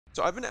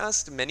So I've been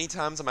asked many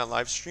times on my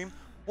live stream,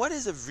 what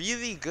is a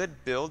really good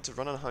build to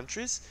run on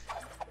Huntress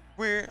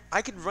where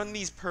I could run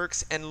these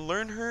perks and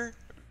learn her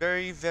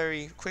very,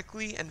 very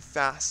quickly and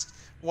fast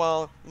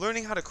while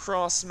learning how to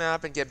cross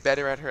map and get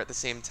better at her at the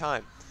same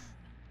time.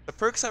 The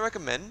perks I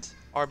recommend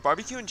are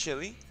BBQ and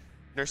Chili,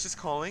 Nurse's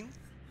Calling,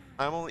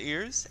 I'm All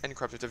Ears, and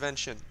Corruptive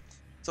Intervention.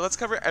 So let's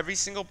cover every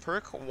single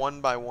perk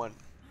one by one.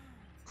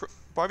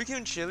 BBQ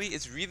and Chili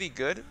is really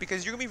good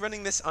because you're going to be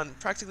running this on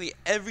practically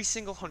every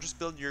single Huntress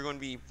build you're going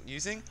to be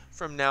using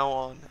from now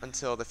on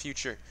until the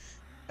future.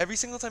 Every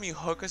single time you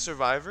hook a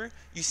survivor,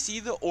 you see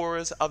the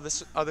auras of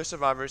the other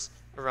survivors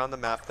around the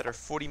map that are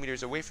 40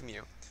 meters away from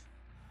you.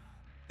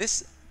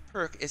 This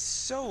perk is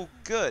so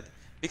good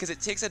because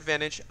it takes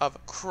advantage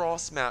of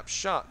cross-map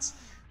shots.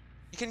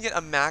 You can get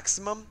a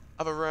maximum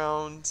of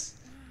around,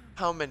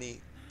 how many?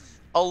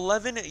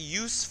 11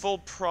 useful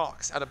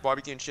procs out of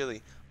BBQ and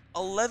Chili.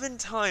 11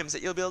 times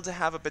that you'll be able to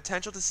have a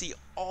potential to see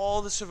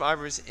all the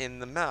survivors in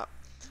the map.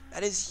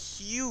 That is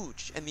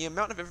huge, and the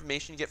amount of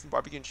information you get from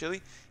BBQ and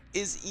Chili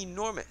is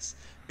enormous,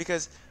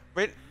 because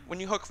right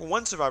when you hook for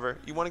one survivor,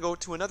 you want to go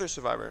to another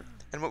survivor,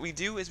 and what we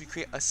do is we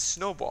create a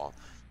snowball.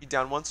 You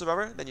down one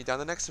survivor, then you down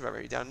the next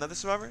survivor, you down another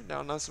survivor,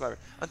 down another survivor,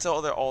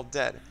 until they're all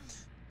dead.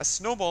 A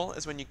snowball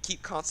is when you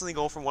keep constantly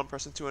going from one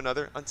person to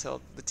another until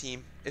the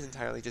team is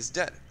entirely just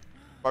dead.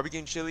 BBQ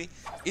and Chili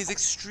is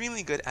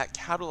extremely good at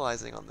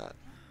capitalizing on that.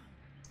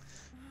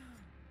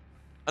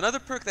 Another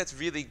perk that's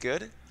really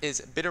good is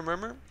Bitter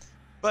Murmur,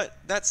 but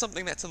that's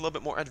something that's a little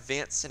bit more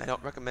advanced, and I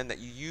don't recommend that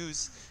you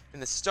use in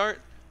the start.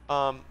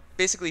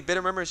 Basically,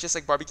 Bitter Murmur is just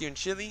like BBQ and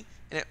Chili,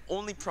 and it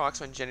only procs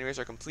when generators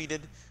are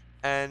completed,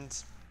 and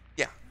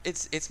yeah,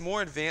 it's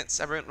more advanced.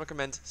 I wouldn't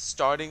recommend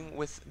starting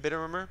with Bitter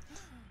Murmur.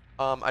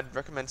 I'd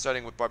recommend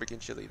starting with BBQ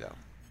and Chili though.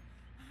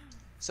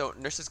 So,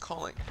 Nurse's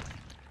Calling.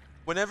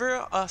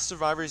 Whenever a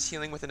survivor is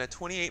healing within a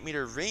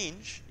 28-meter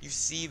range, you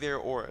see their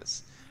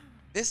auras.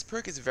 This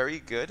perk is very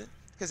good,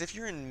 because if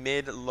you're in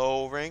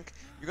mid-low rank,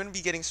 you're going to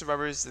be getting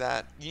survivors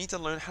that you need to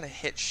learn how to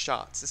hit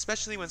shots,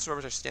 especially when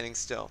survivors are standing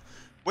still.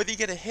 Whether you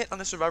get a hit on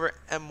a survivor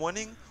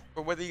M1ing,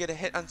 or whether you get a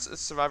hit on a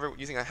survivor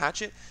using a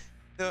hatchet,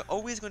 they're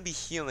always going to be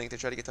healing to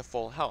try to get to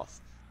full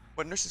health.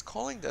 What Nurse's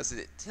Calling does is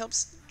it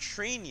helps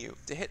train you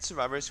to hit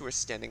survivors who are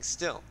standing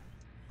still.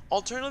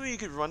 Alternatively, you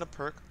could run a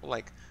perk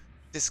like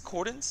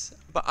Discordance,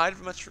 but I'd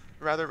much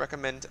rather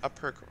recommend a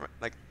perk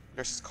like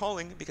Nurse's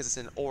Calling because it's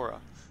an aura.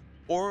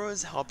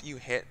 Auras help you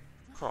hit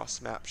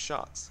cross-map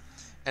shots.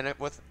 And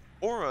with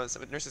auras,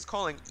 with Nurse's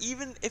Calling,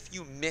 even if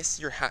you miss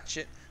your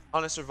hatchet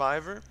on a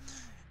survivor,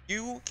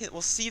 you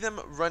will see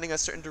them running a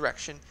certain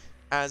direction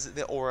as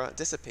the aura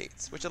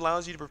dissipates, which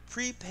allows you to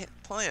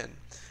pre-plan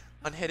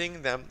on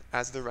hitting them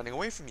as they're running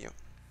away from you.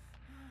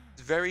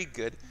 It's very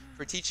good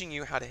for teaching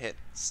you how to hit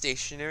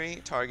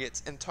stationary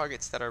targets and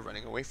targets that are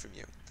running away from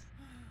you.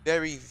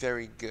 Very,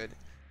 very good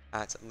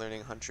at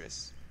Learning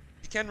Huntress.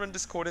 You can run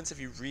Discordance if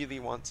you really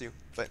want to,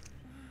 but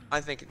I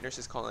think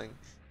Nurse's Calling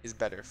is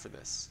better for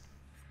this.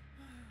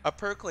 A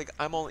perk like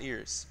I'm All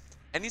Ears.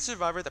 Any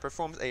survivor that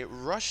performs a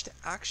rushed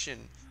action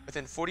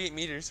within 48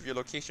 meters of your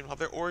location will have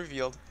their aura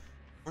revealed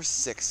for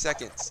 6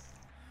 seconds.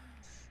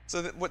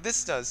 So what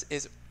this does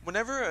is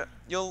whenever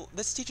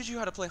this teaches you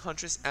how to play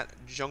Huntress at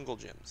jungle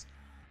gyms.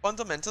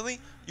 Fundamentally,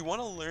 you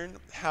want to learn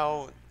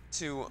how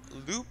to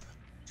loop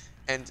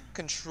and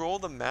control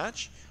the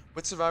match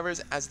with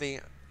survivors as they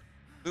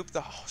loop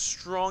the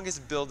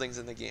strongest buildings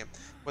in the game,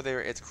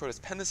 whether it's Crota's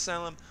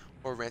Penasylum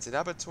or Rancid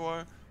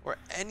Abattoir or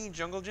any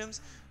jungle gyms.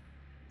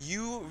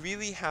 You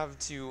really have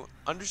to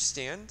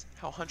understand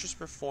how Huntress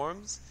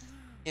performs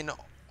in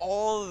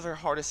all of their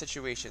hardest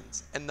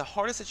situations, and the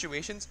hardest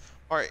situations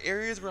are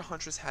areas where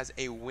Huntress has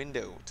a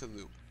window to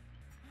loop.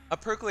 A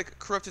perk like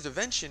Corruptive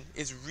Intervention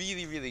is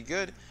really, really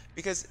good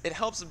because it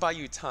helps buy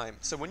you time.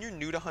 So when you're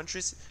new to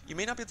Huntress, you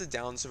may not be able to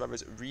down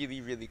survivors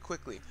really, really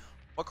quickly.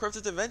 What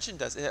Corruptive Intervention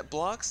does is it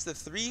blocks the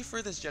 3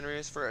 furthest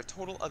generators for a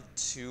total of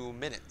 2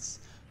 minutes.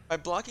 By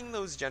blocking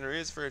those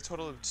generators for a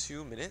total of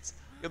 2 minutes,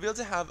 you'll be able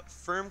to have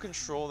firm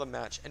control of the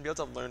match and be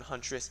able to learn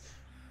Huntress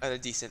at a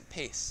decent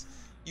pace.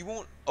 You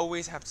won't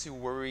always have to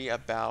worry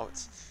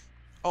about,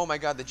 oh my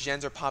god, the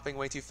gens are popping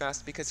way too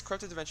fast, because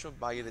Corruptive Intervention will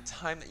buy you the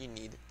time that you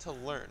need to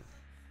learn.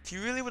 If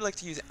you really would like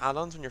to use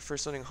add-ons when you're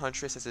first learning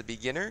Huntress as a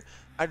beginner,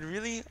 I'd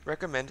really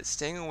recommend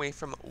staying away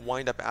from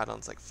wind-up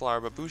add-ons like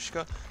Flower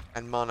Babushka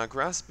and Mana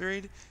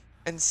Grassberried,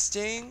 and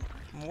staying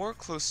more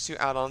close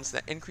to add-ons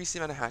that increase the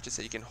amount of hatchets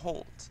that you can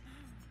hold.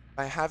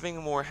 By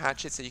having more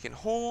hatchets that you can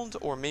hold,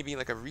 or maybe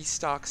like a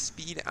restock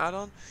speed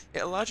add-on, it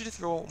allows you to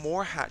throw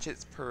more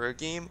hatchets per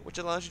game, which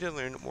allows you to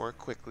learn more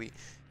quickly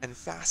and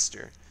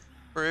faster.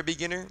 For a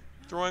beginner,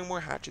 throwing more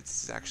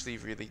hatchets is actually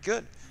really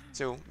good.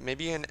 So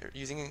maybe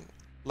using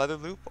Leather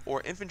Loop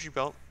or Infantry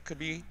Belt could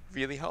be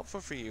really helpful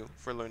for you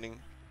for learning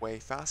way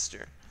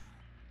faster.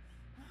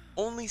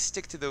 Only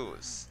stick to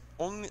those.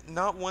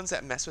 Not ones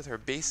that mess with her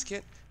base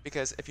kit,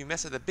 because if you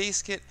mess with the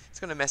base kit, it's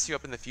going to mess you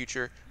up in the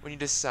future when you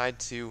decide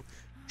to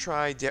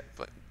try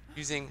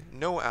using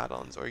no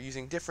add-ons or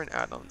using different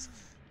add-ons.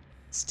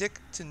 Stick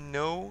to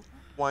no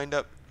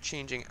wind-up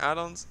changing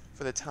add-ons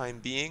for the time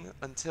being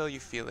until you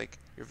feel like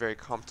you're very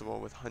comfortable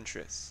with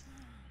Huntress.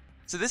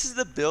 So this is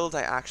the build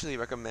I actually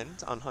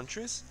recommend on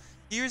Huntress.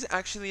 Here's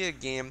actually a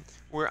game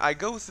where I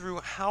go through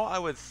how I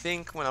would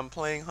think when I'm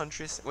playing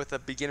Huntress with a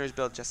beginner's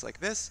build just like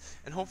this,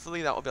 and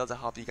hopefully that will be able to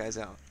help you guys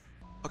out.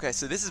 Okay,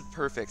 so this is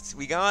perfect.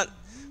 We got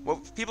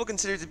what people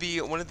consider to be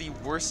one of the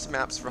worst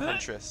maps for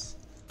Huntress.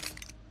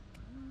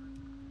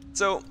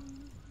 So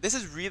this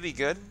is really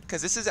good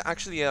because this is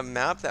actually a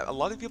map that a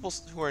lot of people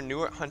who are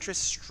new at Huntress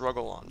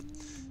struggle on.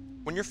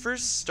 When you're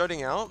first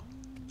starting out,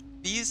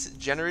 these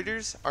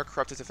generators are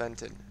corrupted to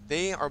vented.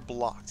 They are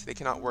blocked. They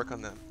cannot work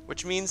on them,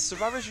 which means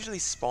survivors usually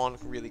spawn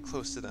really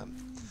close to them.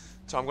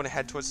 So I'm going to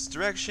head towards this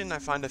direction. I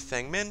find a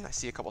Feng Min. I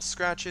see a couple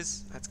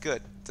scratches. That's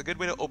good. It's a good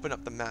way to open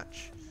up the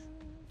match.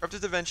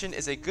 Corrupted Intervention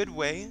is a good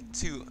way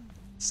to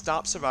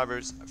stop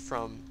survivors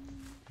from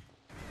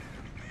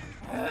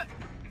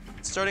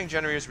starting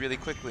generators really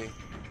quickly.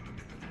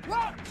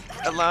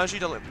 It allows you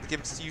to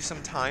gives you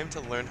some time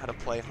to learn how to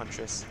play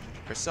Huntress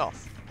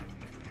yourself.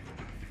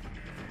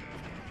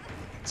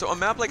 So a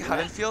map like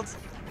Haddonfield.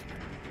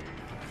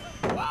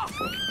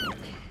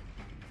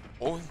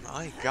 Oh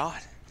my god.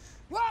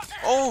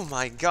 Oh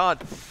my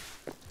god.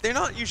 They're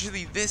not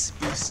usually this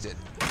boosted.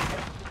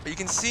 But you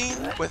can see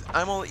with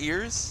I'm All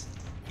Ears,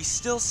 we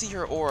still see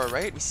her aura,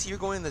 right? We see her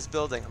going in this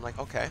building. I'm like,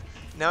 okay.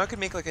 Now I could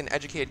make like an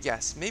educated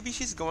guess. Maybe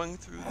she's going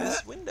through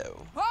this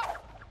window.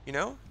 You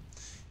know?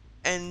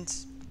 And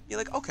you're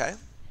like, okay,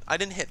 I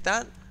didn't hit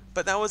that,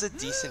 but that was a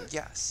decent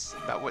guess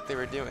about what they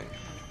were doing.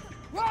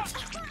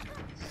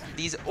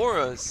 These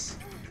auras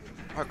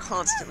are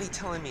constantly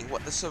telling me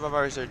what the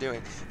survivors are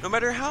doing, no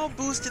matter how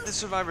boosted the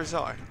survivors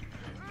are.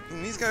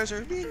 And these guys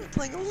are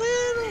playing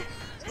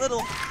a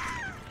little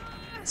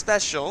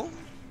special.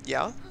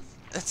 Yeah.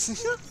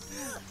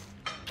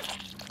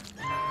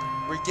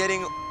 We're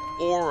getting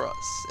auras,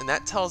 and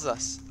that tells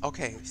us,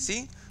 okay,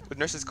 see, with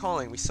Nurse's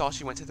Calling, we saw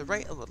she went to the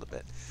right a little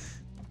bit.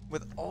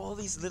 With all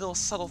these little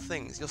subtle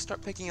things, you'll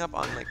start picking up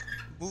on like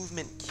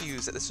movement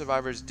cues that the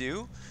survivors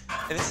do,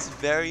 and this is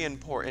very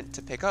important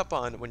to pick up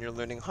on when you're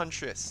learning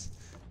Huntress.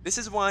 This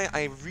is why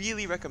I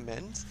really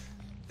recommend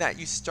that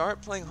you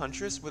start playing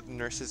Huntress with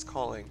Nurse's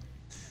Calling.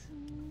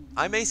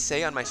 I may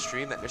say on my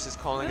stream that Nurse's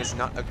Calling is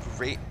not a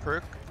great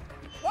perk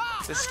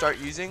to start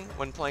using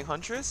when playing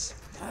Huntress,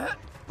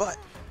 but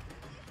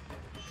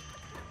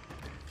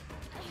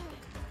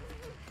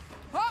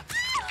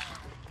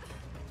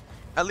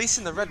at least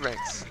in the red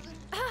ranks.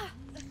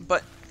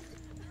 But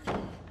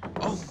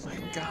oh my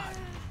god.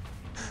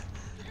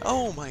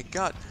 Oh my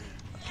god.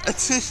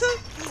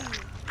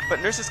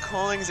 But Nurse's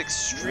Calling is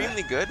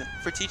extremely good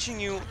for teaching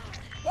you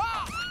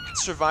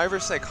survivor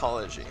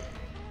psychology.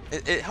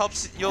 It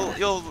helps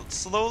you'll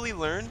slowly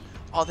learn,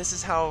 oh, this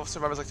is how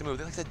survivors like to move.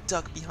 They like to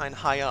duck behind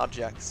high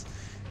objects.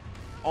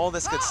 All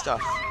this good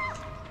stuff.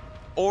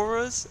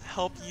 Auras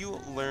help you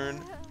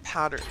learn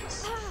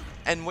patterns.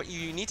 And what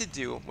you need to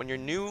do when you're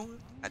new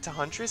to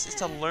Huntress is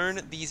to learn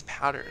these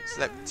patterns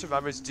that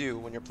survivors do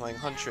when you're playing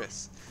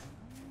Huntress.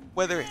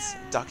 Whether it's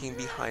ducking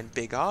behind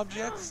big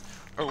objects,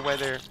 or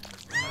whether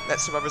that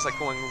survivors like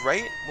going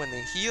right when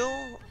they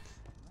heal,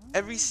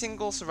 every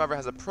single survivor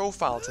has a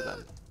profile to them.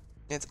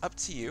 And it's up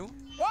to you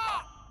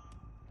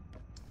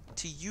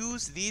to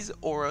use these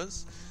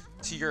auras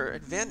to your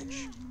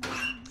advantage.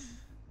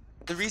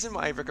 The reason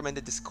why I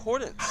recommended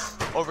Discordance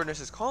over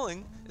Nurse's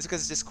Calling is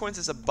because Discordance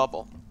is a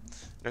bubble.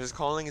 Nurse's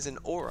Calling is an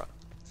aura.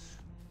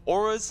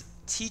 Auras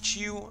teach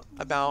you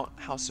about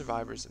how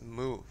survivors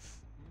move.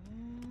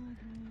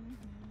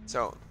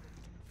 So,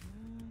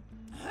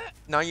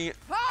 now you...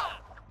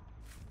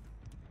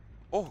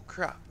 Oh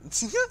crap,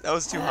 that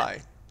was too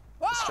high.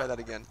 Let's try that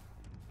again.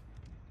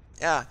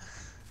 Yeah,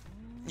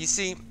 you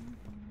see,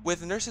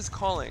 with Nurse's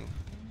Calling,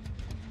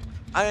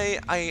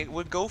 I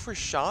would go for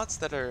shots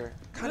that are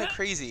kind of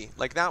crazy,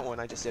 like that one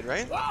I just did,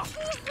 right?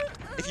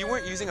 If you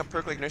weren't using a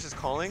perk like Nurse's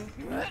Calling,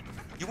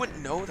 you wouldn't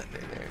know that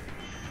they're there.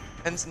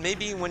 And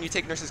maybe when you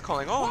take Nurse's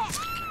Calling, oh,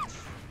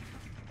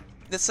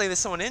 let's say there's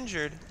someone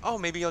injured, oh,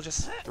 maybe you'll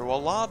just throw a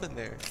lob in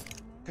there,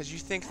 because you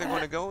think they're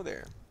going to go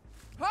there.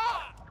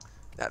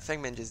 That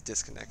Feng Min just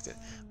disconnected.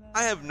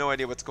 I have no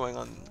idea what's going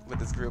on with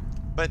this group,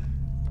 but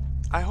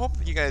I hope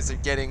you guys are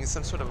getting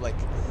some sort of like,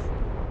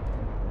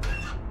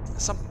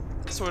 some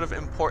sort of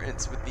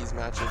importance with these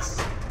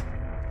matches.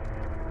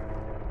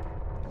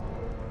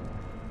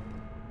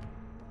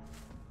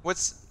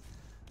 What's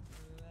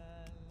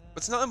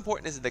not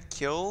important is the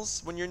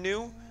kills when you're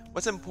new.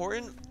 What's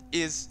important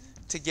is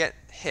to get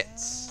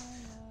hits.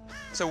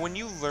 So when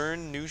you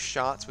learn new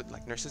shots with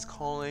like Nurse's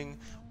Calling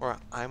or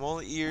I'm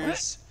All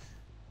Ears,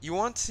 you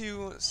want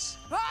to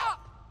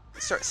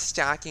start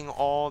stacking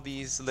all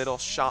these little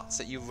shots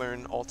that you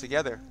learn all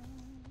together.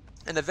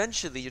 And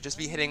eventually you'll just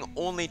be hitting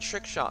only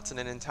trick shots in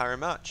an entire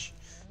match.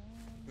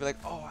 You'll be like,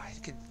 oh,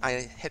 I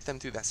hit them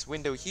through this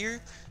window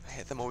here, I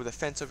hit them over the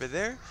fence over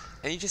there,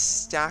 and you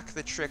just stack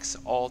the tricks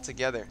all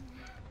together.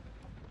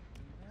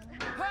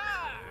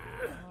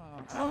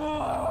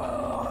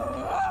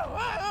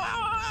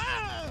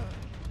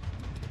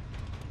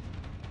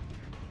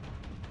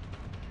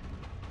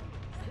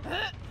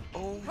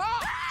 Oh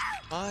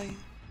my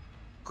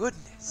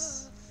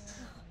goodness.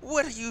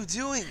 What are you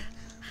doing?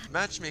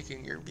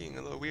 Matchmaking, you're being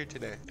a little weird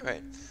today.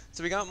 Alright,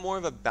 so we got more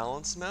of a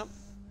balanced map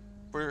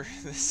for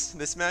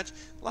this match.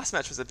 Last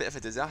match was a bit of a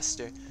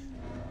disaster.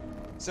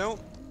 So,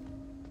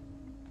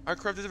 our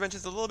corrupted event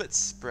is a little bit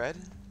spread.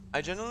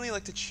 I generally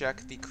like to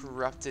check the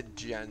corrupted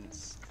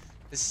gens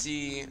to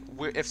see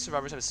if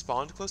survivors have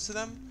spawned close to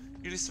them.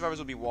 Usually survivors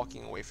will be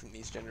walking away from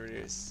these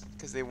generators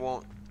because they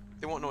won't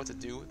know what to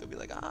do. They'll be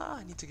like,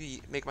 I need to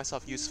make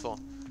myself useful.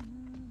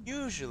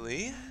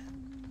 Usually,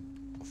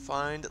 we'll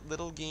find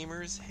little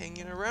gamers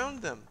hanging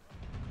around them.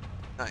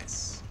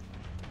 Nice.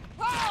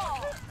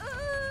 I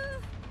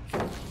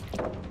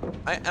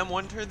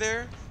M1'd her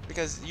there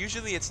because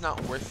usually it's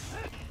not worth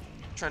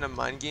trying to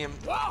mind game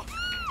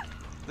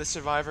the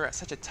survivor at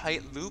such a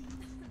tight loop.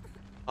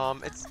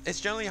 It's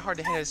generally hard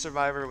to hit a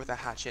survivor with a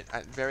hatchet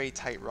at very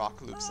tight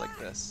rock loops like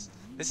this.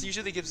 This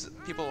usually gives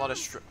people a lot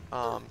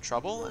of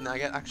trouble, and I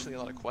get actually a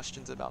lot of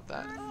questions about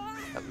that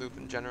loop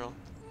in general.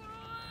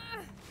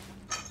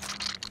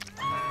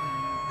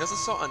 I also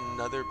saw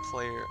another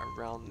player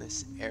around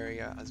this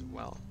area as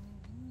well.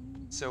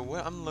 So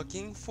what I'm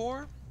looking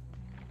for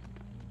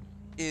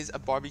is a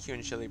BBQ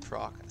and Chili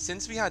proc.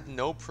 Since we had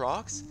no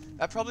procs,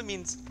 that probably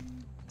means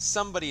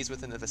somebody's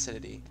within the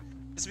vicinity.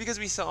 Just because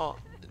we saw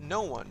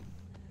no one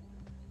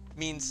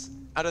means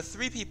out of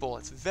 3 people,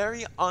 it's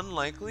very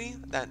unlikely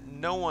that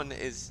no one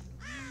is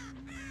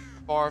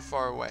far,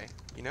 far away,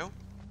 you know?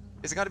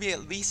 There's got to be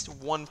at least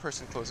one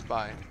person close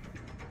by.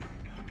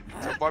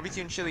 So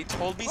BBQ and Chili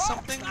told me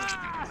something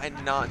by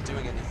not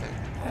doing anything.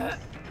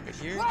 Right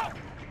here.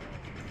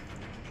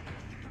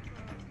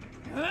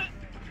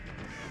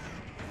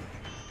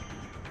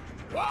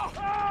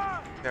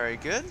 Very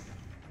good.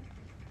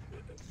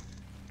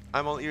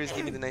 I'm all ears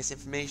gave me the nice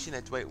information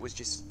that Dwight was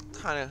just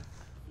kind of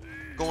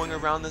going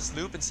around this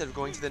loop instead of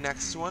going to the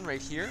next one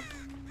right here.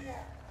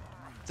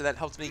 So that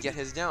helped me get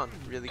his down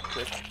really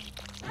quick,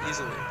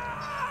 easily.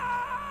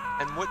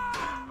 And what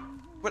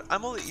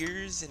I'm all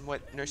ears and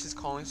what Nurse is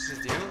calling us to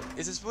do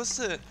is it's supposed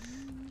to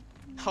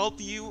help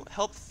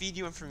feed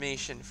you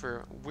information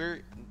for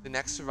where the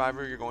next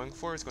survivor you're going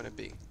for is going to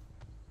be.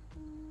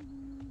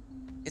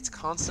 It's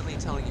constantly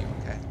telling you,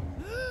 okay,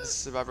 this is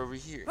survivor over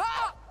here.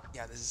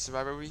 Yeah, this is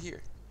survivor over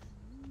here.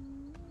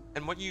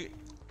 And what your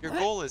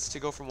goal is to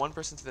go from one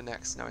person to the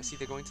next. Now I see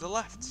they're going to the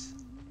left.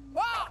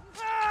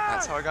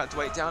 That's how I got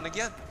Dwight down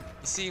again.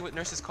 You see what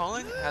Nurse is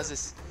calling has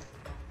this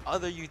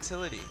other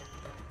utility,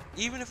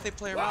 even if they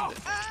play around it.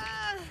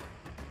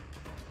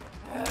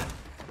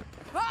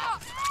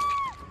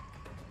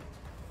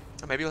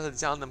 I might be able to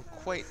down them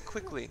quite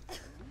quickly,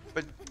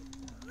 but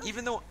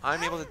even though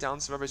I'm able to down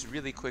survivors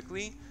really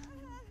quickly,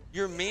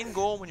 your main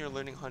goal when you're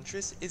learning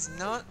Huntress is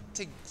not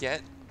to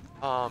get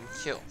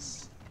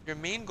kills. Your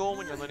main goal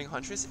when you're learning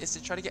Huntress is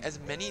to try to get as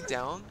many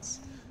downs,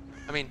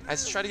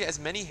 try to get as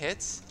many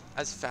hits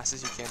as fast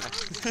as you can.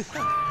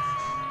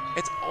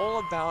 It's all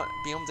about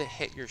being able to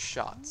hit your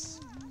shots.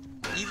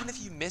 Even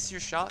if you miss your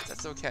shots,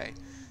 that's okay.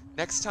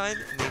 Next time,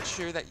 make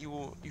sure that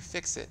you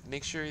fix it.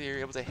 Make sure you're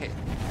able to hit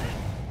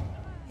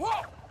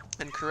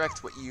and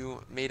correct what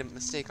you made a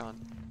mistake on.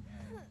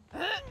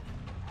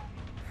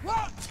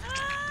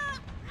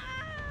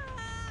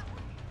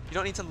 You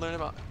don't need to learn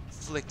about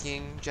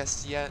flicking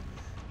just yet.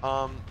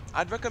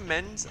 I'd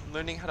recommend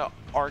learning how to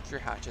arc your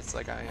hatchets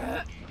like I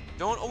am.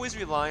 Don't always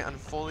rely on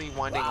fully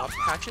winding up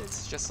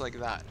hatchets just like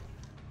that.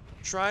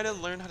 Try to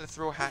learn how to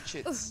throw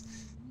hatchets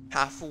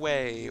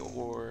halfway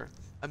or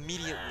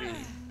immediately.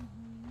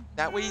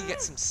 That way you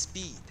get some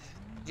speed.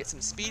 You get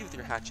some speed with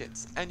your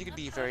hatchets, and you can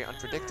be very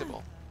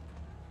unpredictable.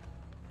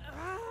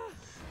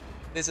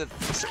 There's a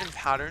certain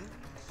pattern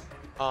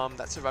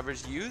that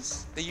survivors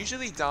use. They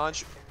usually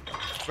dodge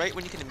right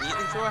when you can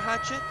immediately throw a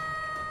hatchet,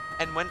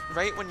 and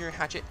right when your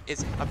hatchet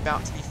is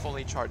about to be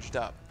fully charged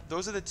up.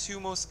 Those are the 2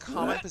 most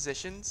common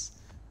positions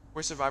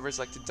where survivors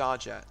like to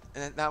dodge at,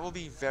 and that will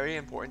be very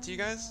important to you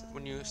guys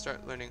when you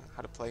start learning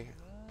how to play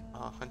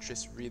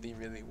Huntress really,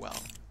 really well.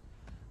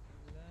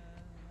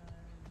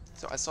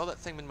 So I saw that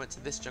Thingman went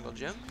to this jungle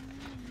gym.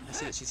 I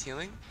see that she's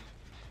healing.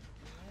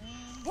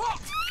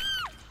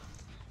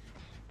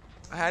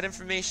 I had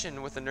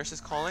information with the Nurse's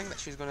calling that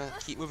she was going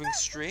to keep moving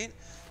straight,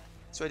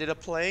 so I did a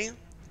play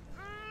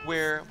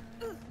where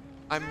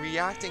I'm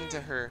reacting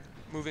to her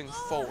moving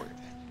forward.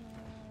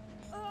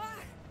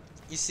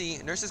 You see,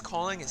 Nurse's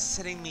calling is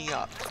setting me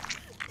up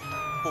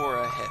for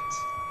a hit.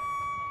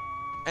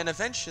 And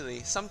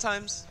eventually,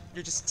 sometimes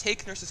you'll just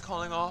take Nurse's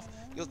calling off,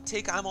 you'll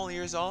take I'm all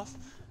ears off,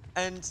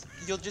 and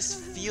you'll just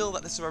feel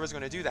that the survivor's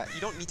going to do that. You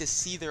don't need to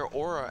see their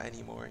aura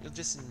anymore. You'll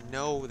just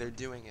know they're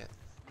doing it.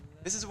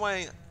 This is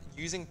why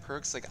using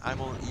perks like I'm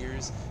all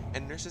ears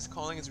and Nurse's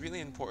calling is really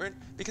important,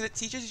 because it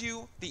teaches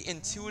you the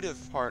intuitive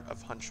part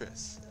of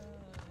Huntress.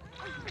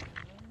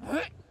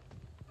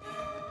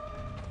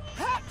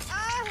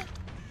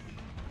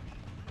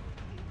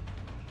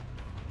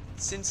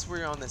 Since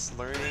we're on this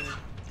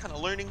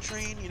learning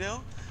train, you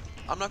know,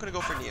 I'm not going to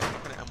go for Nia. I'm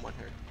not going to M1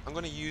 her. I'm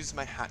going to use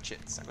my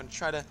hatchets. I'm going to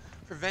try to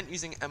prevent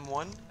using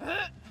M1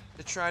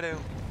 to try to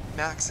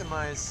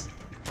maximize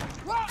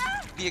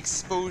the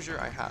exposure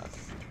I have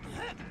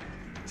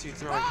to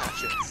throwing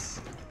hatchets.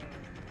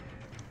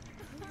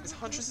 Because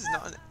Huntress is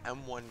not an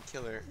M1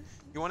 killer.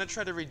 You want to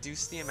try to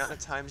reduce the amount of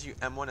times you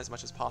M1 as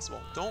much as possible.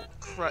 Don't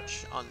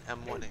crutch on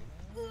M1ing.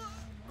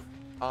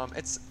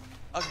 It's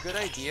a good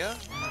idea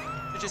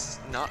to just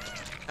not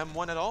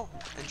M1 at all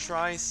and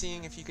try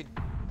seeing if you could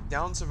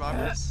down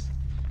survivors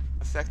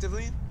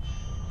effectively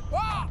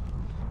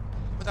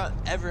without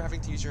ever having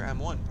to use your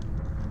M1.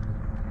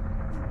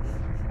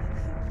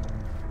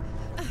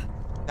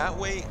 That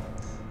way,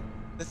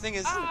 the thing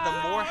is,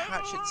 the more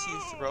hatchets you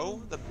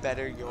throw, the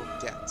better you'll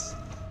get.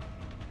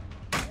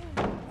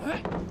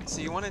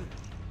 So you want to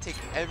take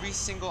every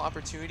single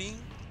opportunity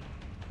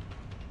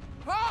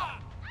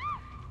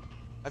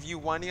of you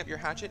winding up your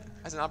hatchet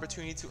as an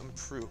opportunity to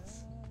improve.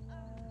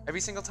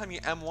 Every single time you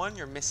M1,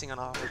 you're missing an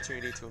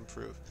opportunity to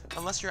improve.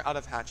 Unless you're out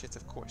of hatchets,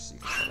 of course, you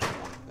can set up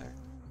one there.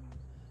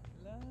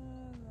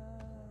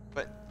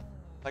 But,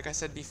 like I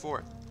said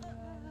before,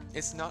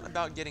 it's not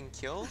about getting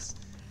kills,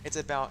 it's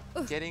about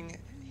getting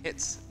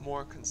hits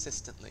more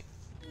consistently.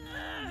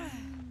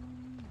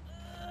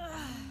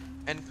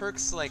 And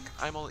perks like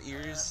I'm All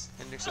Ears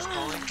and Nurse's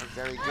Calling are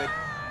very good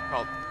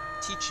about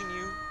teaching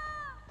you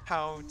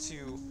how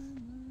to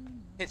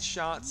hit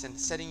shots and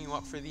setting you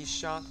up for these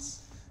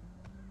shots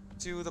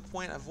to the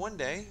point of one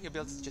day you'll be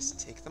able to just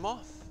take them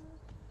off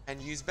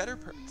and use better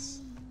perks.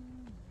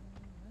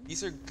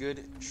 These are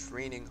good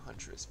training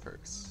Huntress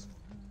perks.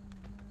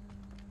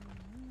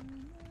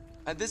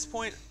 At this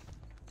point,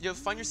 you'll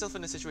find yourself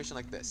in a situation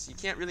like this. You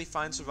can't really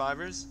find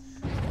survivors.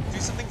 Do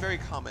something very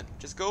common.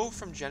 Just go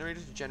from generator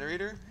to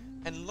generator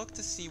and look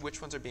to see which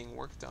ones are being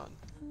worked on.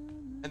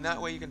 And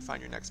that way you can find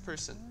your next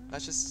person.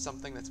 That's just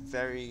something that's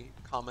very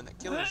common that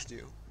killers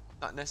do.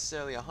 Not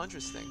necessarily a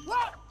Huntress thing.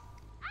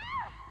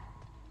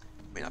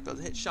 May not be able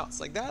to hit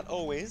shots like that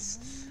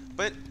always,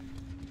 but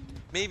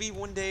maybe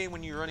one day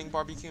when you're running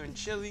BBQ and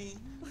Chili,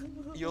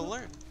 you'll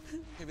learn.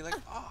 You'll be like,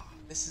 ah,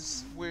 this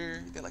is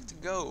where they like to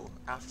go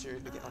after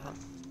they get on hunt.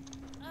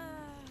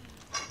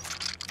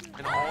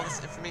 And all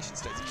this information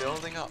starts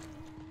building up.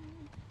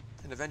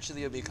 And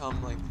eventually you'll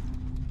become like,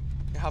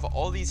 you have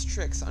all these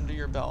tricks under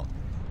your belt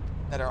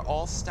that are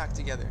all stacked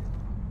together.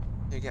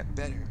 You get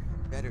better,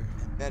 better,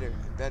 and better,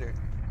 and better.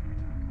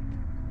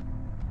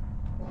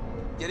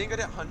 Getting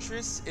good at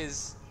Huntress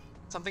is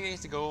something that you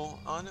have to go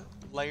on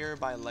layer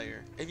by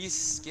layer. If you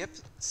skip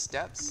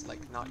steps,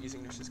 like not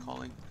using Nurse's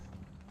Calling,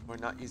 or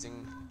not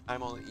using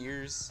I'm All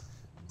Ears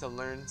to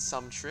learn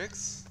some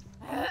tricks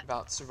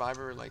about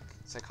survivor like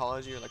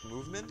psychology or like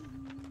movement,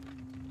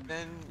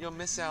 then you'll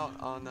miss out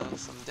on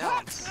some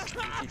downs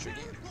in future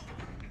games.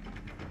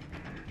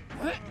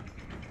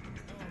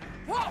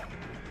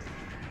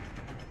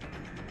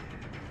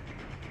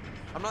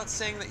 I'm not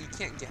saying that you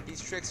can't get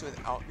these tricks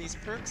without these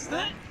perks,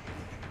 though.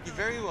 You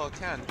very well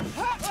can.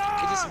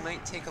 It just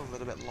might take a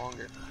little bit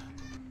longer.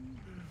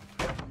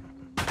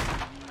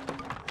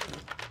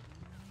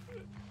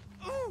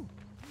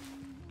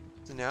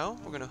 So now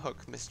we're gonna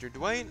hook Mr.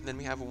 Dwight, and then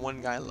we have one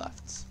guy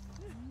left.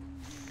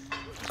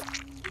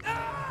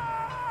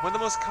 One of the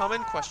most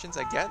common questions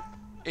I get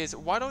is,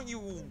 why don't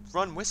you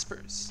run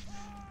whispers?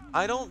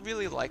 I don't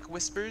really like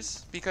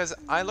whispers because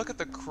I look at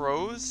the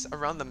crows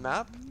around the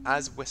map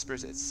as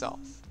whispers itself.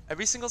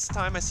 Every single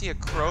time I see a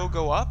crow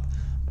go up,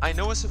 I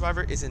know a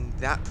survivor is in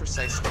that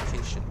precise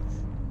location.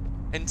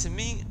 And to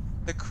me,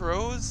 the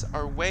crows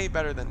are way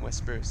better than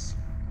whispers.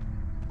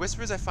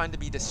 Whispers I find to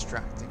be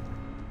distracting.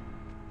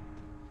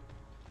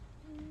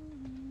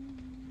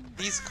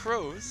 These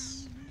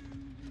crows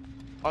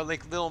are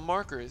like little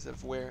markers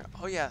of where,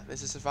 oh yeah,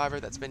 there's a survivor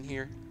that's been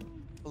here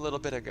a little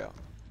bit ago.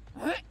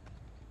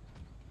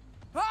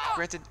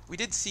 Granted, we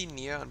did see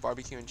Nia on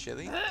BBQ and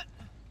Chili,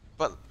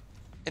 but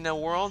in a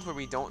world where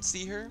we don't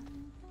see her,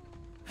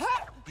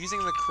 using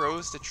the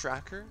crows to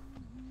track her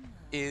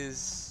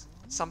is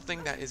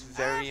something that is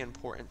very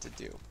important to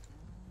do.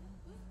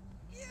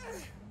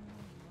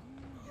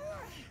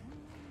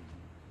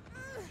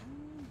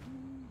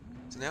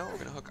 So now we're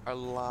gonna hook our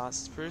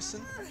last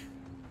person.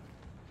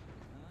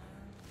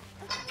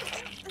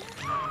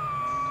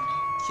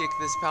 Kick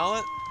this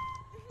pallet.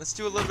 Let's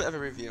do a little bit of a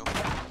review.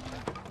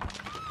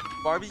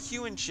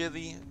 BBQ and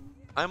Chili,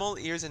 I'm All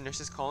Ears and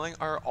Nurse's Calling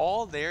are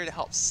all there to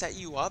help set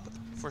you up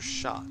for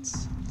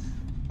shots.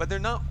 But they're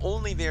not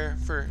only there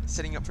for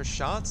setting up for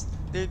shots,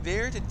 they're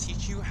there to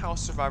teach you how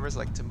survivors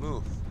like to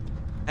move.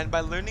 And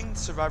by learning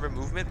survivor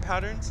movement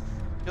patterns,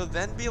 you'll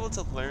then be able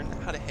to learn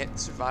how to hit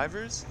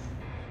survivors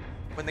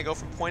when they go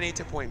from point A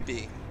to point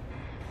B.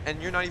 And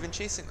you're not even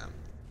chasing them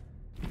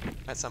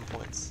at some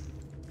points.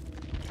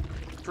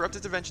 Corrupt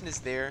Intervention is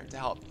there to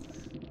help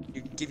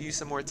give you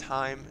some more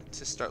time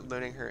to start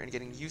learning her and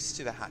getting used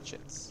to the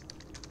hatchets.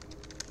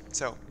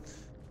 So,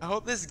 I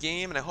hope this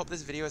game and I hope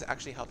this video has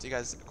actually helped you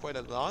guys quite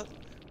a lot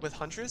with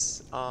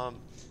Huntress.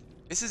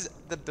 This is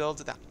the build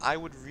that I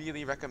would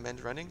really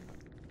recommend running.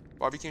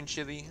 BBQ and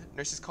Chili,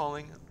 Nurse's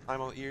Calling,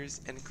 I'm All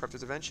Ears, and Corrupt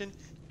Intervention.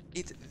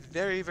 It's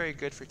very, very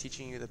good for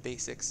teaching you the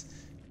basics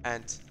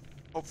and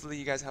hopefully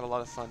you guys have a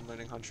lot of fun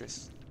learning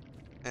Huntress.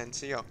 And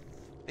so yo,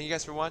 thank you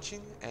guys for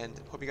watching, and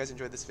hope you guys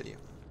enjoyed this video.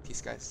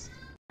 Peace, guys.